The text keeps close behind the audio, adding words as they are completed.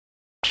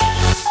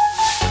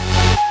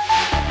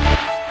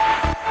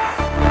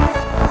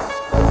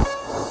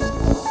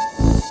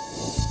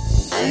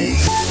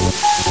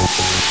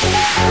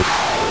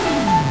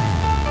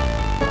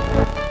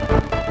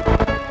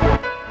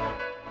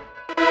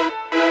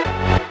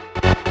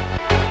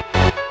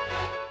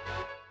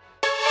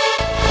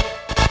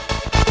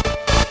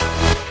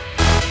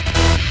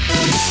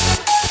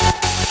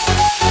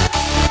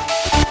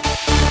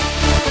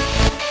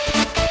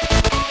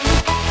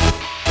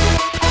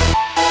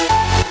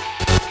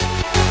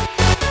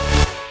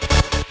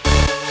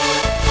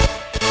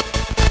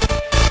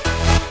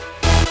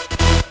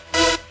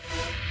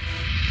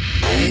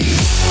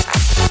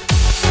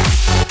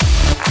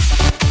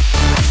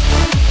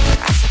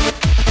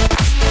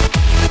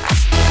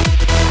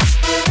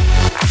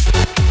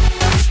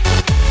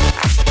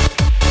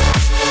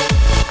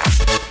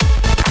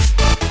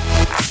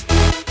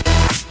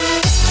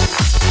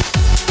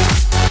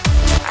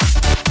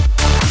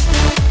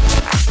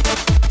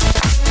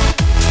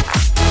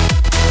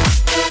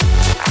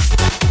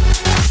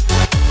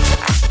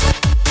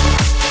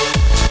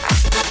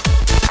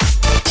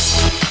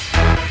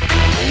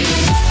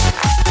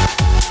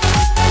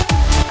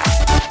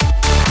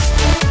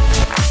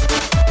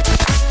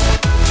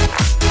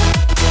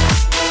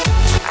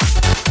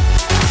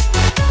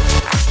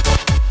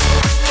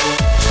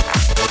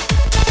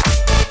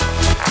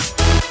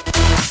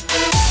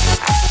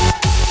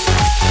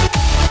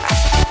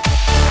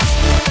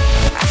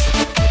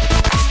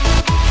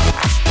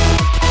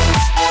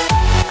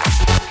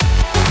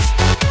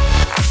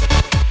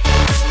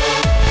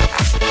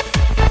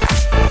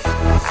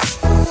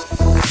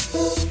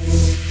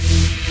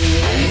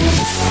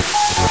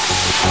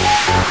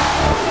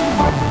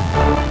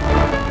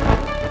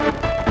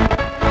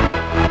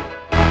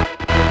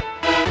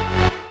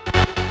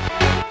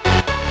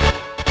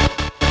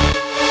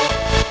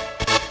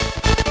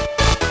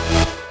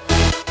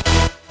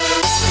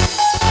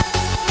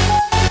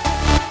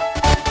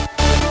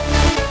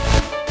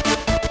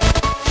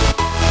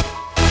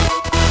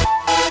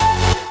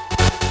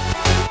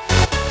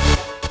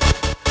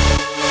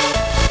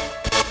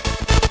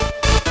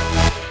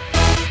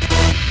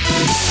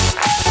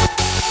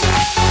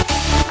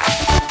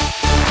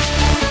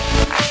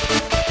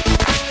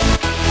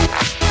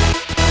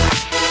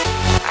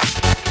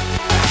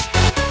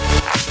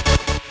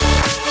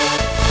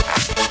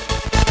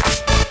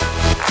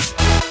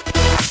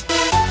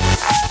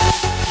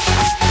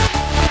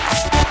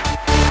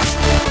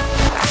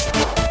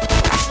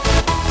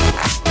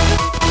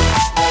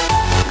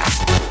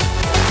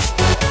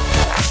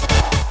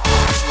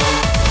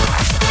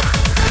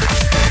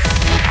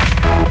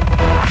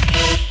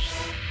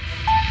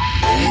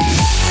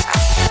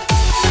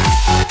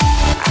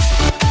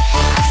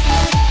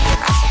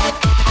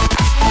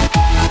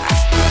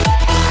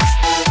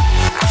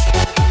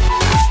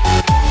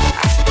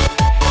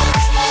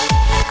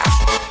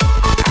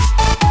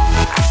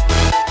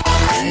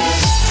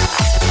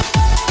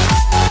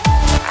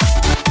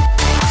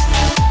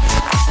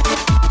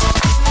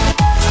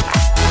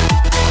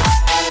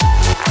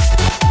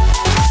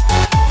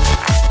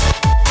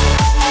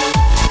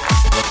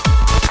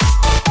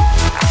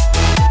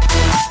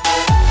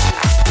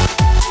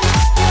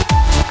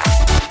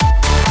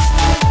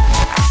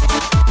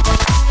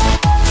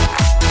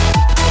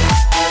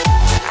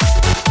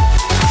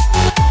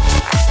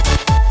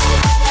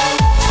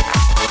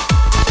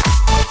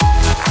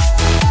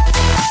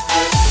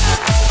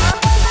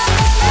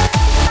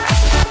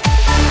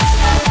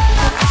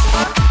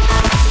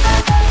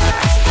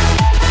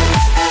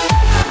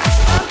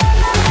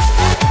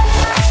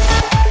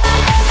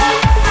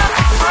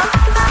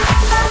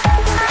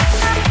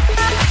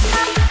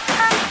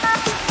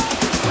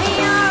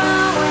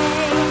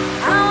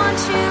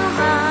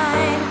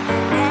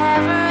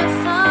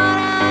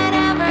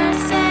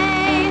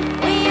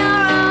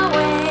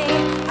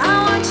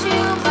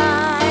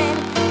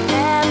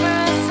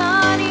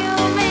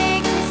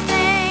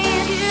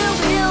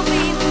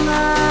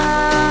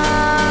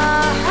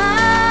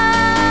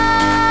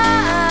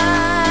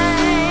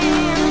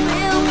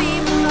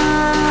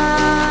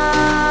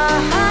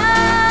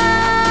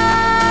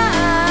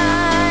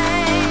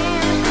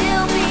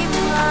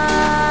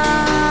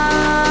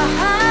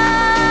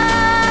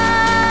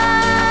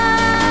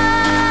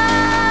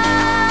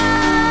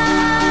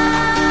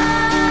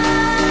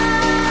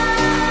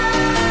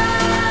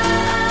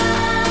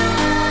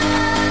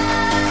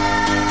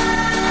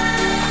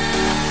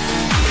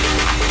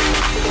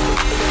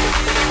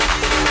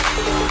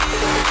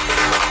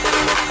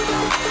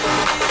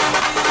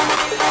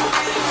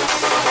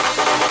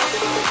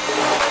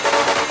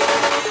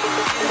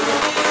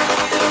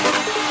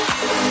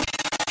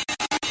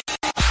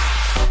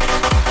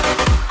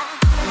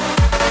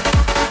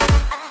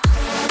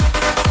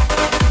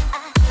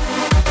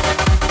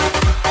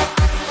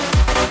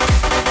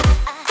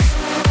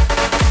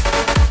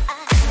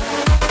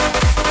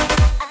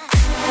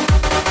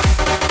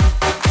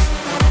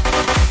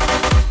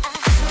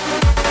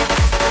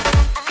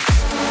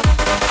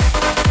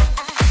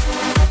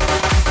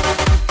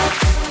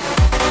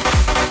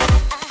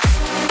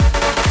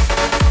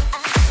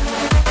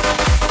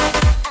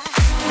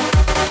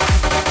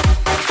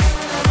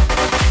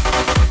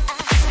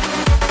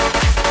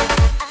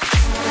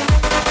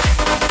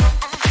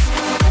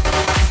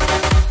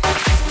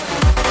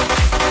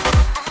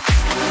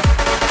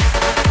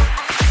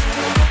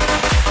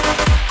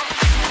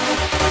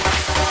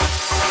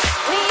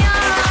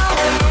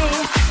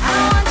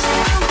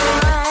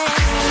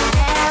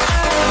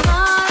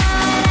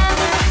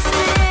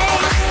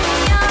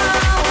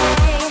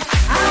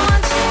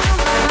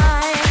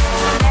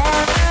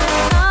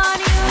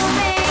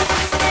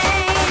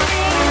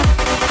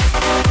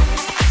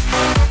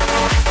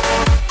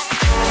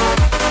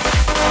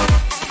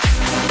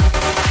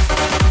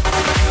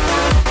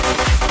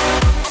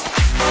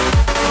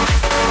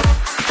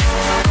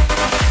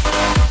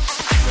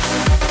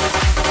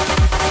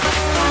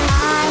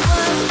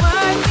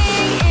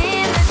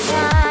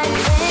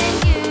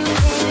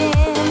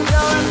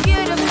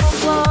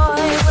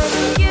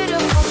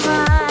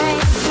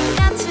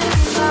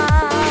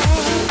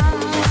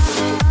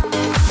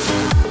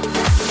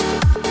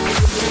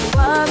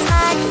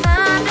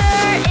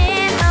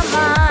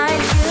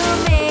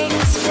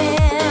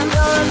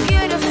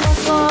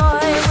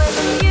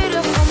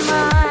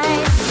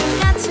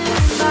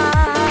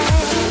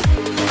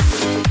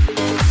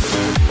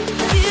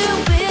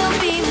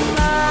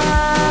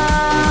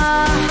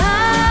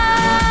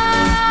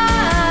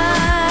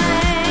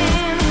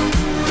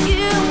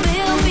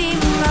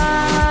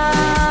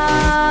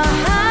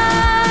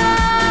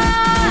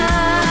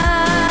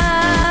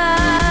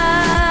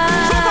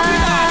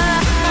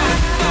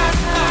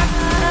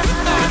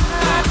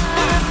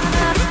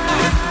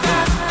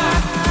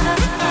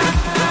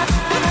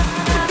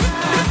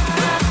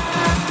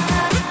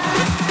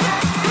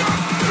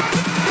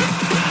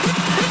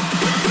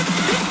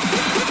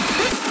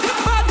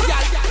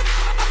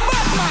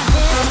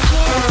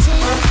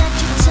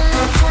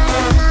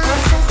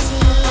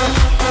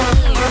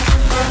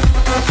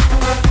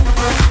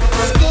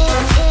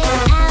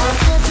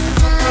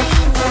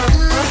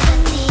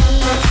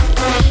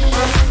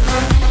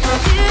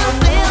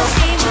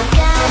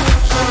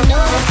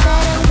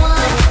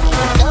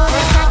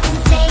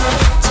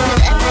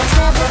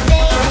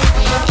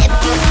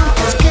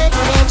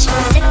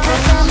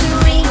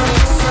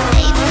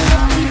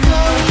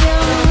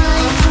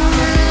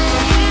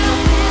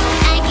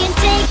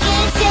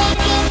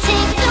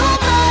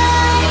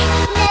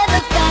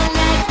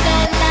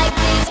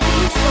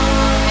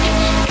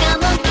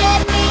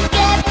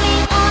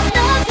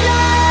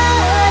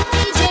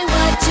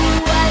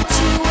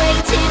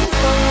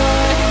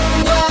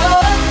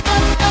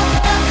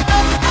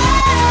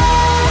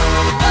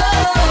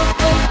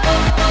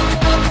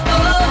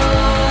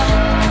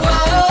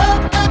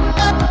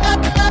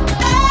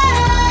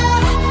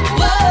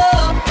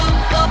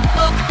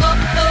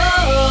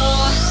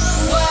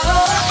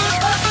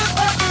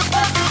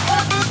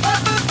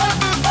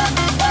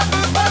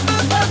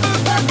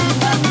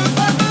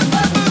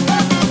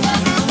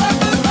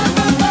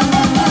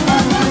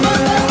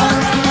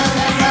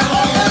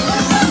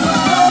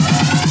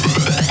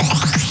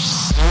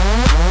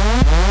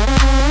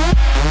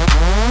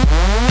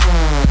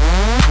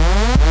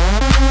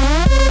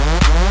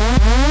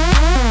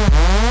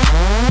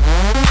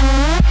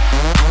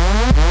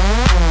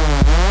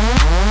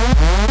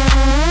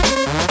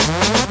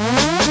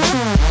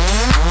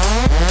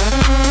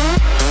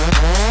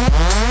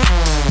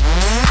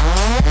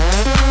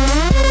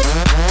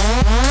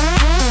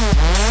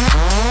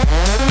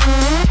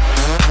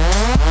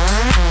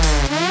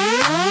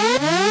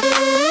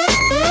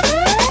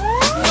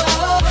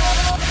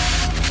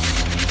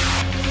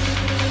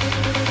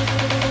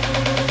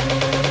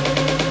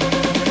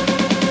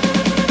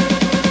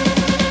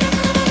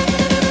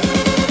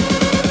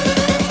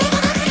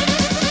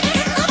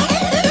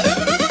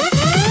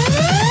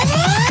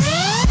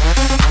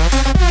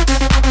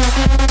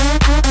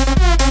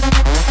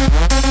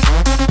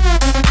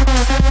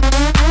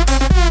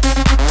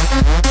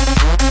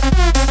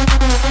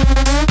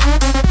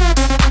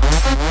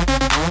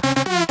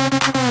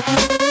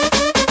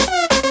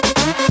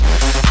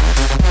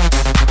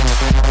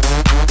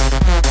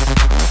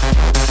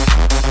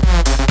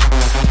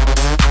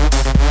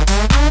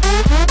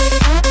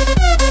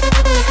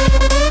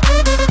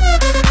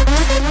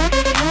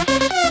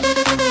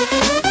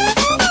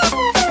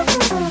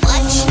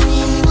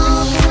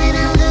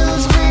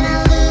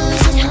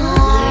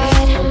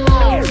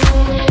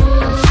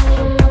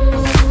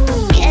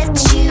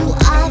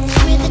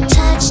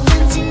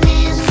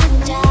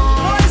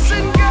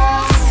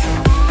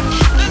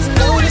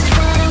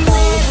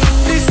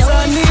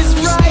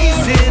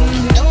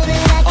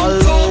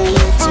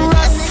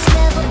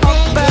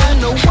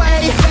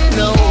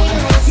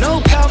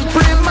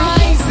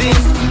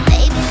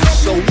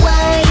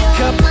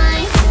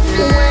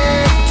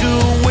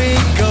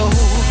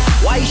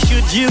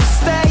You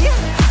stay,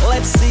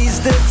 let's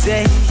seize the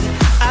day,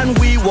 and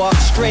we walk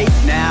straight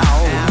now.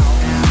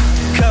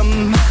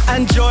 Come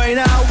and join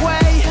our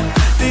way,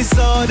 this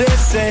all they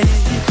say.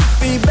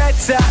 Be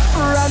better,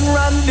 run,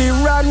 run,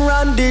 run,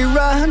 run,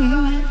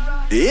 run.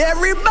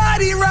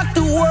 Everybody rock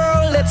the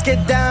world, let's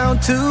get down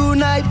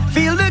tonight.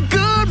 Feel the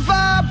good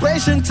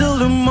vibration till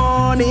the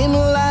morning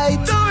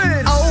light.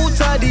 Out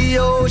of the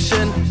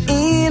ocean,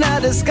 in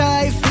the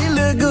sky, feel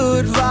the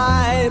good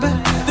vibe,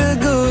 the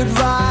good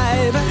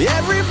vibe.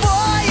 Every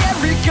boy,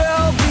 every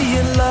girl be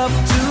in love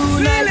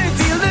tonight.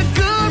 Feel the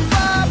good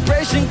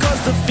vibration,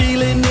 cause the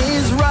feeling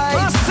is right.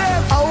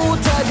 Out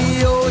of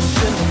the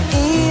ocean,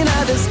 in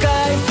the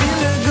sky, feel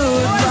the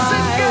good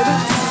vibe,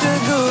 the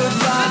good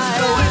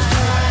vibe.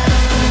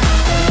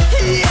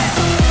 Yeah.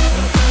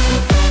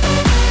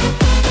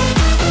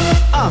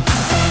 I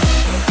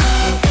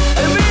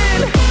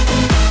mean,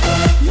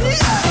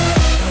 yeah.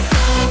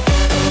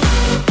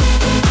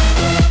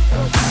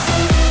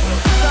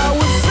 So I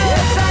would say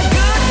it's a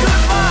good,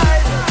 good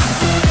vibe.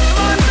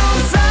 On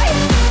those side.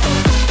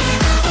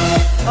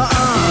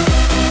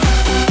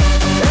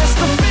 Yes,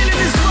 the feeling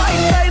is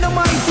right.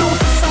 Dynamite to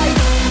the side.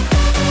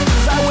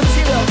 So I would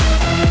tell you.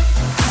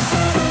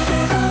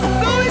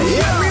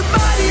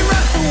 Everybody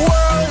rock the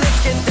world. Let's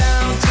get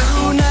down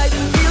tonight.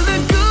 Feel the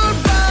good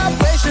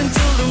vibration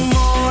till the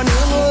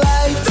morning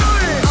light.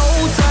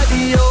 Out of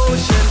the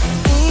ocean,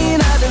 in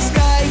the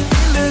sky.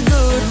 Feel the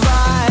good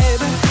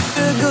vibe,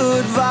 the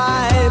good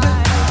vibe.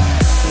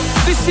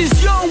 This is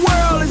your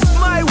world, it's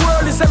my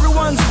world, it's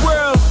everyone's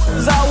world.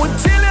 As I would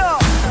tell you,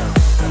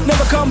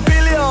 never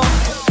compel you.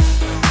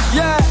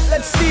 Yeah,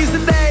 let's seize the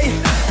day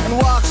and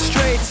walk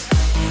straight,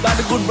 like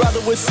the good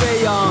brother would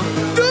say,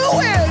 do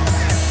it!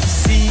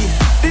 See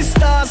the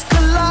stars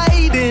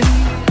colliding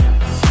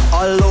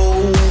all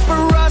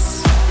over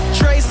us,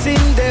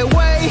 tracing their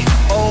way.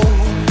 Oh,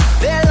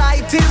 their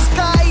light is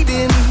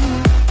guiding.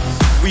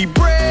 We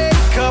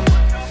break up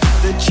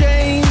the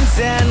chains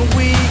and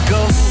we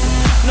go.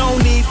 No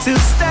need to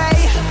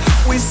stay.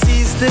 We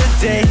seize the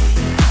day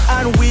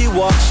and we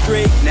walk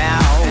straight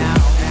now.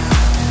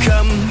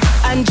 Come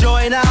and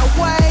join our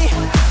way.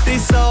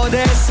 This all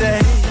they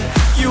say.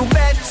 You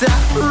better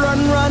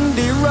run, run,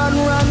 run,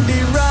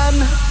 run.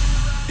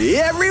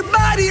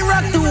 Everybody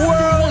rock the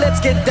world. Let's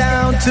get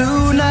down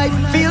tonight.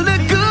 Feel the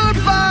good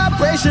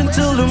vibration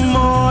till the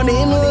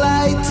morning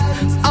light.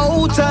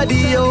 Out of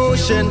the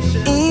ocean,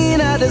 in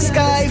the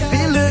sky.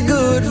 Feel the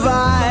good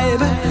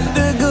vibe,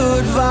 the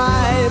good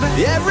vibe.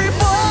 Every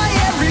boy,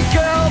 every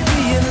girl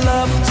be in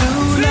love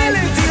tonight.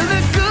 Feel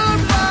the good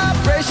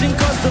vibration,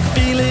 cause the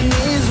feeling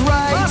is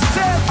right.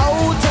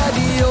 Out of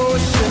the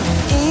ocean,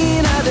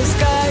 in the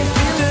sky.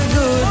 Feel the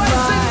good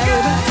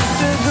vibe,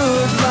 the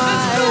good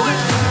vibe.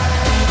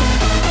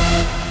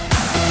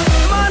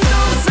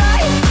 Mondo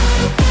side.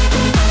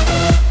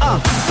 I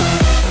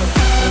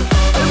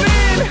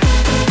mean,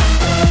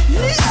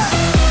 yeah.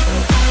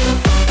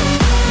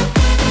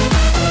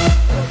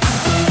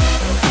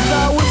 I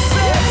would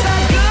say it's a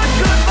good,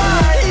 good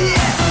vibe.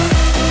 Yeah.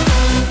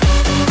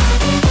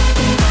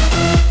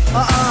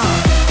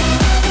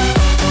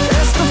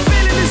 Yes, the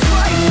feeling is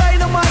right.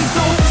 Dynamite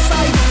on the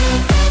side.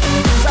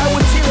 I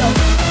would tell you.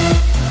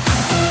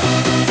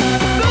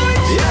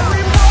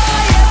 Every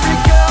boy, every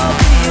girl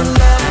be in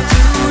love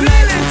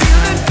tonight. Feel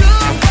the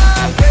good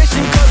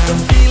vibration, cause the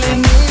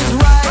feeling is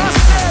right.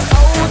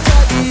 Out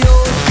of the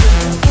ocean,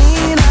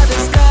 in the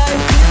sky.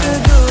 Feel the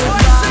good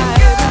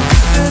vibe,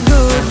 the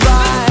good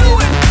vibe.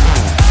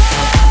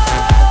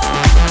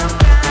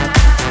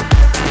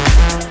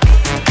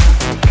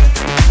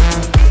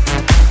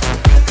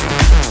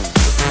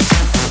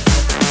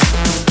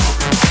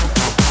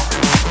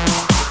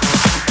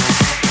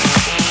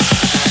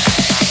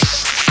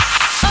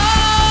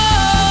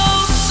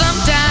 Oh,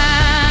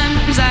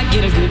 sometimes I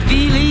get a good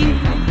feeling,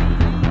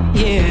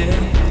 yeah.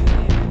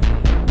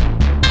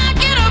 I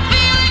get a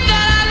feeling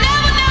that I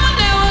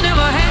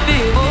never had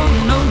before.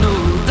 No,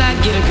 I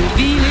get a good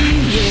feeling,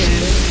 yeah.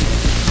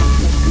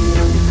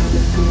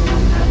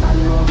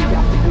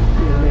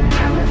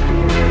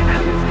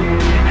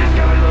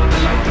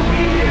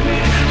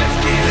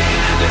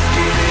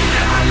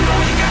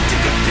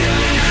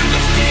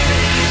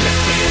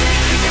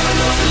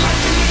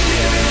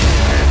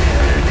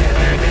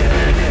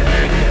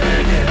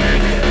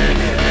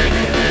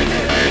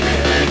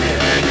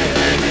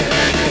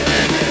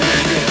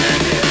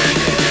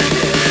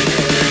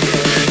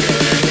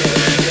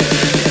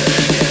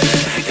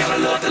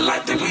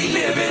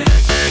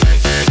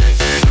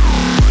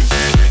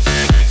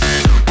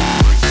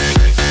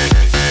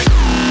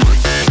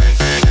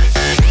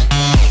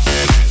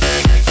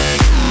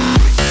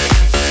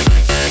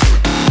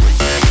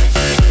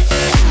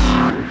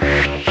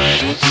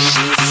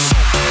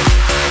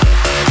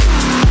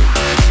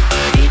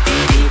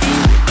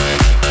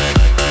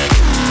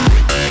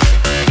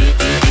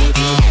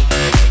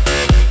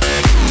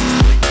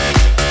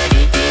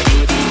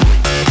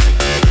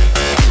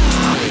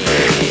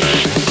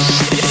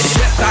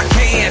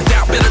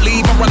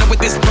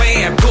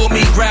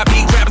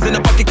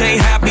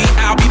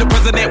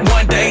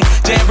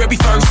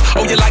 baby first.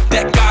 Oh, you like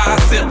that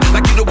gossip?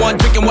 Like you the one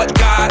drinking what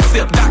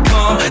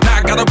gossip.com. Now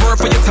I got a verb